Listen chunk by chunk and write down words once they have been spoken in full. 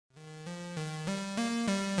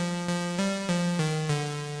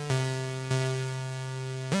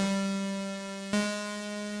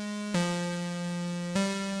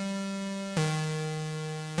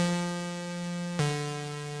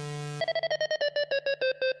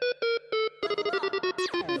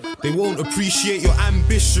They won't appreciate your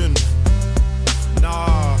ambition.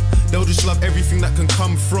 Nah, they'll just love everything that can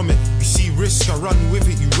come from it. You see risk, I run with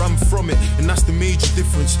it, you run from it. And that's the major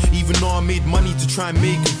difference. Even though I made money to try and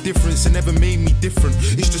make a difference, it never made me different.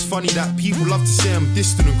 It's just funny that people love to say I'm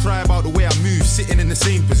distant and cry about the way I move, sitting in the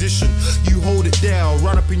same position. You hold it there, I'll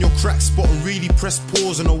run up in your crack spot and really press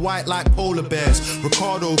pause on a white like polar bears.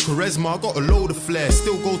 Ricardo, charisma, I got a load of flair.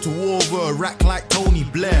 Still go to war over a rack like Tony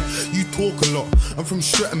Blair. You talk a lot, I'm from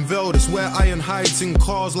Strettonville, that's where iron hides in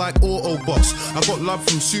cars like Autobots. I got love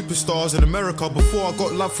from superstars in America before I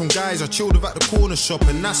got love from guys I chilled with at the corner shop,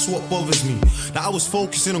 and that's what bothers me, that I was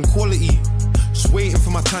focusing on quality, just waiting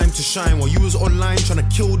for my time to shine while you was online trying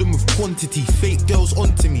to kill them with quantity. Fake girls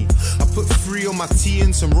onto me, I put 3 on my tee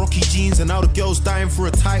and some Rocky jeans, and now the girl's dying for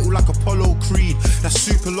a title like Apollo Creed. That's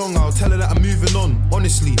super long, I'll tell her that I'm moving on.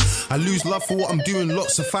 Honestly, I lose love for what I'm doing,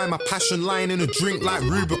 lots to find my passion lying in a drink like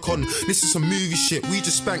Rubicon. This is some movie shit, we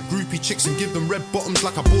just spank groupie chicks and give them red bottoms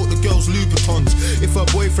like I bought the girls Louboutins. If her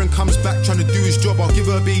boyfriend comes back trying to do his job, I'll give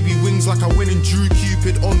her baby wings like I went and drew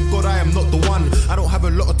Cupid. On God, I am not the one, I don't have a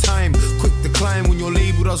lot of time. Quick decline when your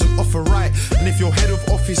label doesn't offer right. And if your head of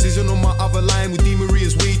office isn't on my other line with Di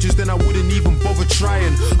Maria's wages, then I wouldn't even bother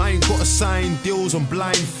trying. I ain't gotta sign deals on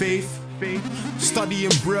blind faith.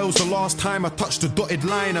 Studying Braille's the last time I touched the dotted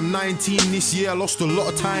line. I'm 19 this year, I lost a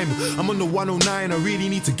lot of time. I'm on the 109, I really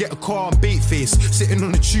need to get a car and bait face. Sitting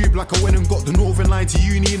on the tube like I went and got the Northern Line to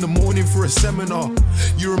uni in the morning for a seminar.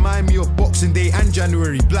 You remind me of Boxing Day and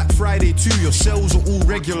January, Black Friday too, your sales are all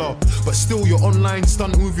regular. But still you're online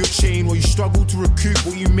stunting with your chain while you struggle to recoup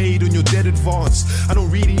what you made on your dead advance. I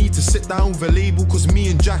don't really need to sit down with a label, cause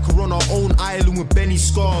me and Jack are on our own island with Benny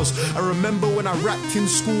Scars. I remember when I rapped in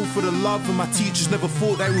school for the love, and my teachers never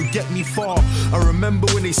thought that it would get me far. I remember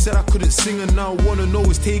when they said I couldn't sing, and now Wanna Know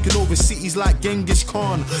is taking over cities like Genghis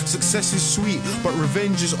Khan. Success is sweet, but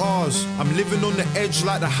revenge is ours. I'm living on the edge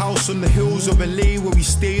like the house on the hills of LA where we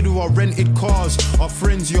stayed with our rented cars, our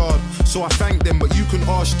friend's yard. So I thank them, but you can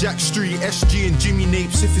ask Jack Street, SG and Jimmy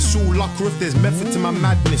Napes if it's all luck or if there's method to my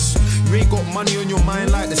madness. You ain't got money on your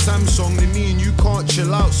mind like the Samsung, then me and you can't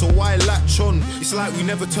chill out, so why latch on? It's like we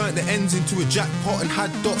never turned the ends into a jackpot and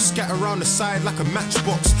had dots scattered around the side like a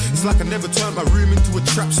matchbox. It's like I never turned my room into a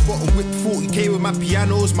trap spot and whipped 40k with my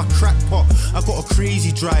pianos, my crack pot. I got a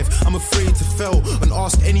crazy drive, I'm afraid to fail, and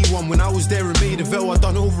ask anyone when I was there in Maidaville. I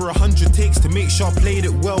done over 100 takes to make sure I played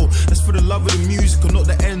it well. That's for the love of the music and not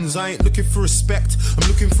the ends. I ain't looking for respect, I'm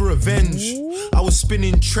looking for revenge. I was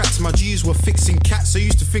spinning tracks, my G's were fixing cats. I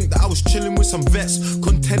used to think that I was chilling with some vets.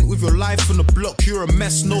 Content with your life on the block, you're a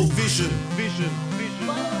mess, no vision.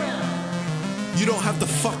 You don't have the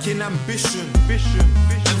fucking ambition.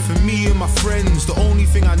 And for me and my friends, the only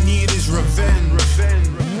thing I need is revenge.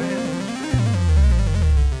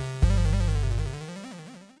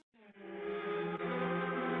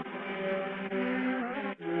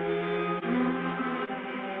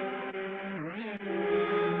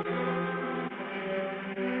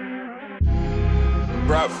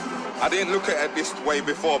 Bruv, I didn't look at it this way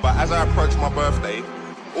before, but as I approach my birthday,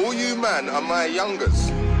 all you man are my youngers.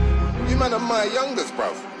 You man are my youngers,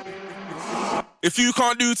 bruv. If you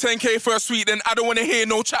can't do 10k for a suite, then I don't wanna hear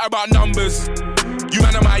no chat about numbers. You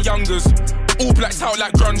man are my youngers, all blacks out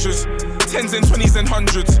like grungers. 10s and 20s and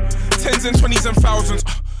 100s, 10s and 20s and thousands.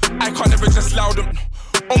 I can't ever just loud them.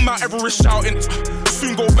 On Mount Everest shouting,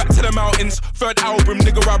 soon go back to the mountains. Third album,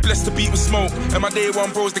 nigga, I blessed the beat with smoke. And my day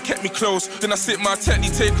one bros, they kept me close. Then I sit my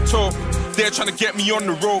technique, take a tour. They're trying to get me on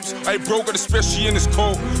the ropes. I bro got especially in this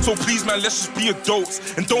cold. So please man, let's just be adults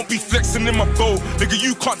and don't be flexing in my boat. Nigga,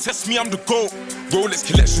 you can't test me, I'm the GOAT. Rolex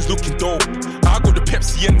collections looking dope. I got the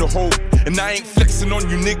Pepsi and the Hope. And I ain't flexing on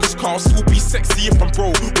you niggas, can't still be sexy if I'm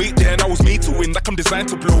broke. Wait there, and I was made to win, like I'm designed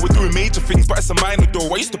to blow. We're doing major things, but it's a minor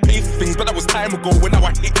though. I used to pay for things, but that was time ago. When now I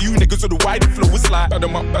hit you niggas with a wider flow, it's like bad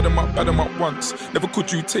 'em up once. Never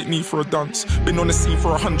could you take me for a dance. Been on the scene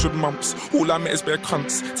for 100 months. All I met is bare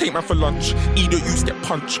cunts. Take man for lunch, either you get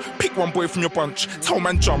punched. Pick one boy from your bunch, tell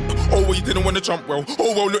man jump. Oh well, you didn't want to jump well.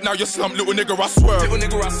 Oh well, look now you're slumped, little nigga, I swear. Little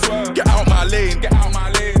nigga, I swear. Get out my lane, get out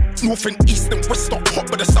my lane. North and east and west not hot,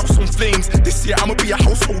 but the south's on flames. This year I'ma be a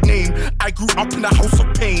household name. I grew up in a house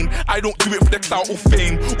of pain. I don't do it for the clout or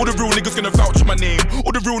fame. All the real niggas gonna vouch for my name.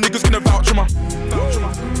 All the real niggas gonna vouch for my.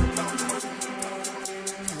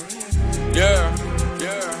 Yeah.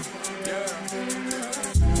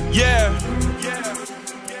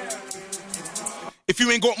 If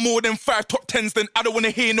you ain't got more than 5 top 10s, then I don't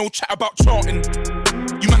wanna hear no chat about charting.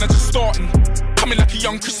 You man are just starting. Coming like a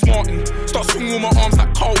young Chris Martin. Start swinging with my arms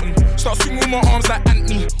like Carlton. Start swinging with my arms like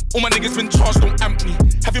Anthony. All my niggas been charged, don't amp me.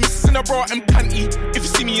 Have you missing a bra and panty? If you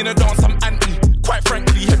see me in a dance, I'm anti. Quite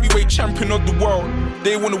frankly, heavyweight champion of the world.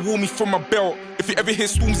 They wanna wall me from my belt. If you ever hear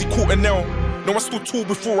Stormzy caught a nail, no, I stood tall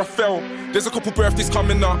before I fell. There's a couple birthdays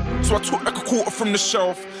coming up, so I took like a quarter from the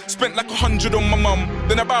shelf. Spent like 100 on my mum,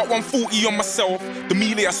 then about 140 on myself. The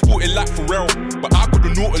melee I sported like Pharrell, but I got the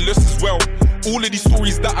Nautilus as well. All of these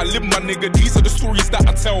stories that I live, my nigga, these are the stories that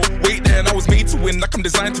I tell. Wait there, and I was made to win, like I'm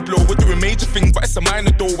designed to blow. We're doing major things, but it's a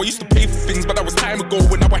minor though. I used to pay for things, but that was time ago.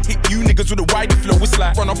 When now I hit you niggas with a wider flow, it's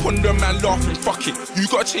like run up on them, man, laughing, fuck it. You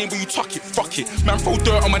got a chain, but you tuck it, fuck it. Man, throw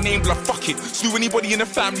dirt on my name, blood, fuck it. Slew anybody in the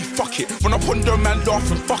family, fuck it. Run up on them, man,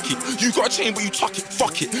 laughing, fuck it. You got a chain, but you tuck it,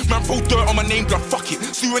 fuck it. Man, throw dirt on my name, blood, fuck it.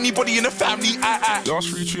 Slew anybody in the family, Last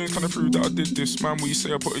 3 tunes kinda prove that I did this. Man, what you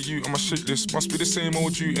say I put a U on my shit list. Must be the same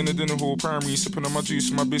old you in the dinner hall, primary, sipping on my juice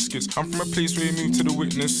and my biscuits. I'm from a place where you move to the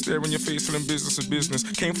witness, stare in your face, feeling business is business.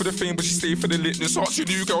 Came for the fame, but she stayed for the litness. Ask your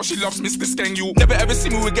new girl, she loves Mr. Skang. You never ever see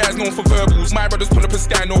me with guys known for verbals. My brothers pull up a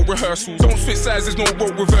sky, no rehearsals. Don't switch sides, there's no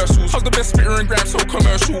role reversals. How's the best spitter and grab so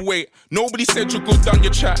commercial? Wait, nobody said you're good, done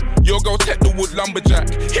your chat. Your girl tech the wood lumberjack.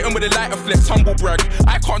 Hit him with a lighter flex, humble brag.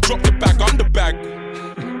 I can't drop the bag, I'm the bag.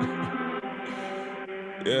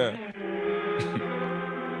 Yeah.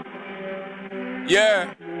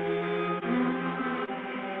 Yeah.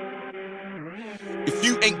 If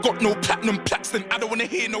you ain't got no platinum plaques, then I don't wanna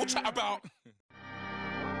hear no chat about.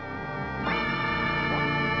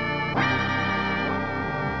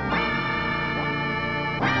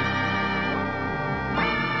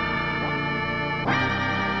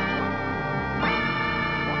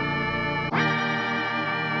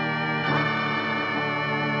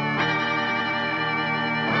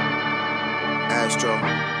 Astro.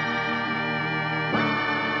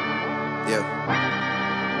 Yeah.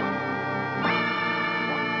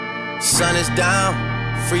 Sun is down,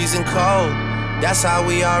 freezing cold. That's how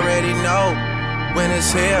we already know.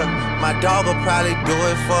 Winter's here. My dog will probably do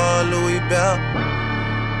it for Louis Bell.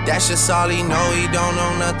 That's just all he know. He don't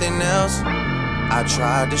know nothing else. I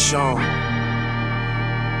tried to show him.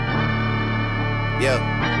 Yeah.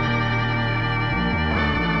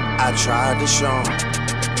 I tried to show him.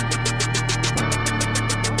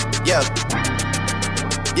 Yeah,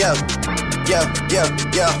 yeah, yeah, yeah,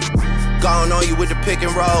 yeah. Gone on you with the pick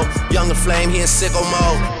and roll. Younger flame, he in sicko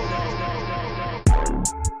mode.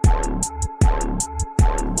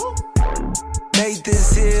 Made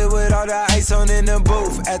this here with all the ice on in the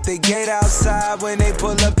booth. At the gate outside, when they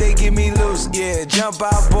pull up, they give me loose. Yeah, jump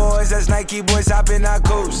out boys, that's Nike boys hopping our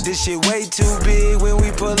coops. This shit way too big, when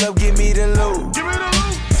we pull up, give me the loot. Give me the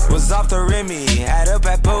loot. Was off the Remy, had up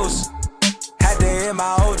at post. Had to hit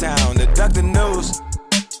my old town to duck the news.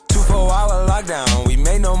 24-hour lockdown, we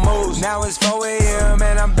made no moves. Now it's 4 a.m.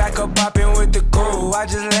 and I'm back up popping with the crew. I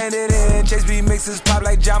just landed in, Chase B mixes pop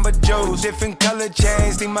like Jamba Joe's. Different color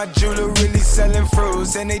chains, think my jeweler really selling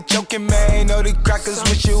fruits. And they joking, man, know the crackers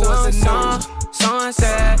wish it was a news. Someone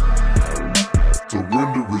said,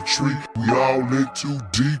 surrender, retreat, we all in too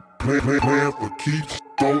deep. Plan for keeps,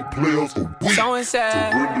 don't play us for weak. Someone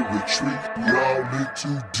said, surrender, retreat, we all in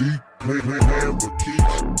too deep. Plan for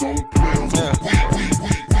keeps, don't play us for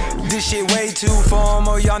weak. This shit way too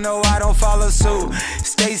formal, y'all know I don't follow suit.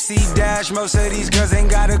 Stacy Dash, most of these girls ain't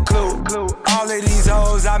got a clue. All of these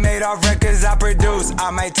hoes I made off records I produce.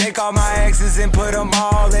 I might take all my exes and put them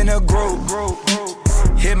all in a group.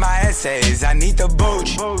 Hit my essays, I need the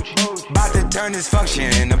booch. About to turn this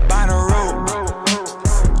function into Bonnaroo.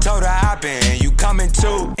 Told her hop in, you coming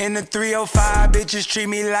too. In the 305, bitches treat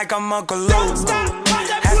me like I'm Uncle Luke.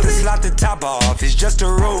 Have to slot the top off, it's just a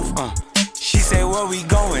roof. She said, where we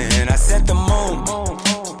going? I said the moon.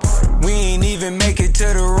 We ain't even make it to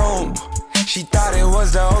the room. She thought it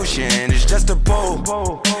was the ocean, it's just a pool.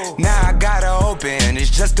 Now I gotta open, it's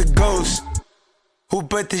just a ghost. Who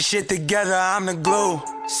put this shit together? I'm the glue.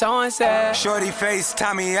 someone said, Shorty face,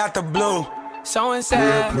 Tommy out the blue. Someone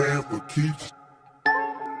said, Plan for keeps,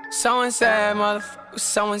 someone said, motherfucker,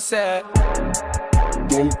 someone said.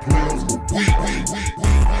 don't play us for weak.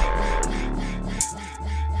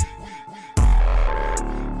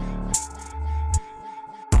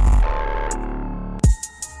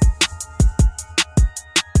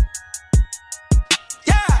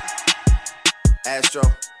 Astro.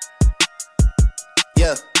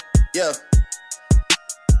 Yeah, yeah.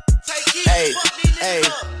 Hey, hey.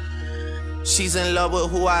 She's in love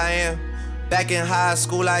with who I am. Back in high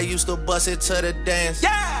school, I used to bust it to the dance.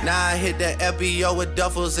 Yeah. Now I hit the FBO with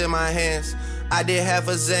duffels in my hands. I did half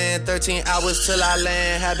a Zan, 13 hours till I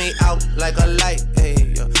land. Had me out like a light,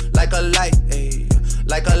 hey, like a light, hey,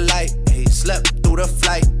 like a light, hey. Slept through the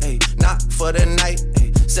flight, hey, not for the night,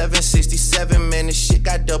 hey. 767, man, this shit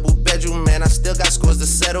got double bedroom, man. I still got scores to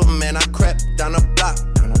settle, man. I crept down the block,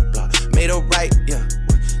 made a right,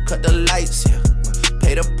 cut the lights, yeah.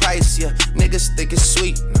 Pay the price, yeah. Niggas think it's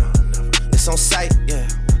sweet, no, never. It's on sight, yeah.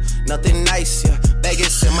 Nothing nice, yeah.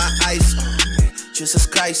 Vegas in my ice, Jesus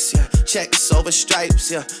Christ, yeah. Checks over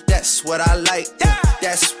stripes, yeah. That's what I like, yeah.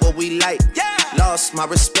 That's what we like, yeah. Lost my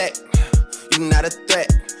respect, you not a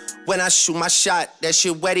threat. When I shoot my shot, that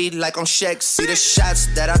shit wetty like on Shaq. See the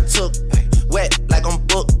shots that I took, wet like on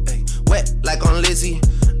Book, wet like on Lizzie.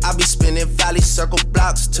 I be spinning valley circle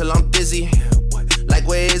blocks till I'm busy. Like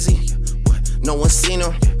where is he? No one seen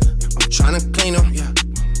him. I'm tryna clean him.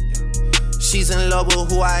 She's in love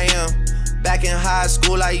with who I am. Back in high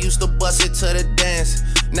school, I used to bust it to the dance.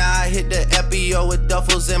 Now I hit the FBO with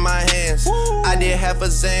duffels in my hands. Woo. I did half a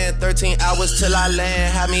Zan, 13 hours till I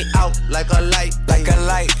land. Had me out like a light, like a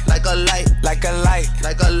light, like a light, like a light,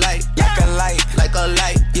 like a light, like a light, like a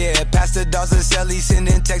light. Yeah, Pastor Dawson Sally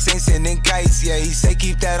sending texts, ain't sending kites. Yeah, he say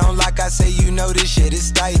keep that on lock. I say you know this shit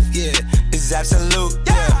is tight. Yeah, it's absolute.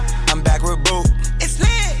 Yeah, I'm back with Boot. It's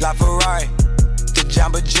lit. La Ferrari.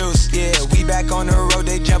 Jamba Juice, yeah, we back on the road,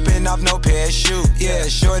 they jumping off no parachute, yeah,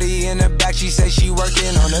 shorty in the back, she say she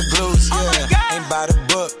working on the glutes, yeah, ain't by the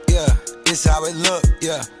book, yeah, it's how it look,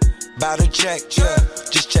 yeah, bout to check, yeah,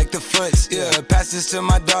 just check the foots, yeah, pass this to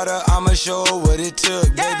my daughter, I'ma show her what it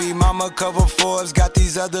took, baby mama cover Forbes, got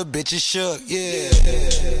these other bitches shook,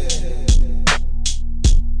 yeah.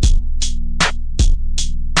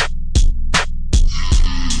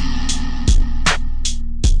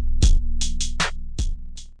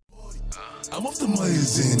 I'm off the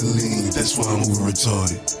Myers and the lean, that's why I'm over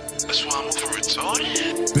retarded. That's why I'm over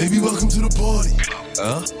retarded? Baby, welcome to the party.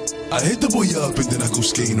 I hit the boy up and then I go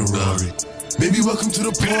skating a Rari. Baby, welcome to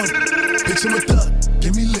the party. Bitch, I'm a thot,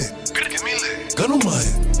 get me lit. Get me lit. Gun on my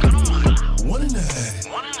head,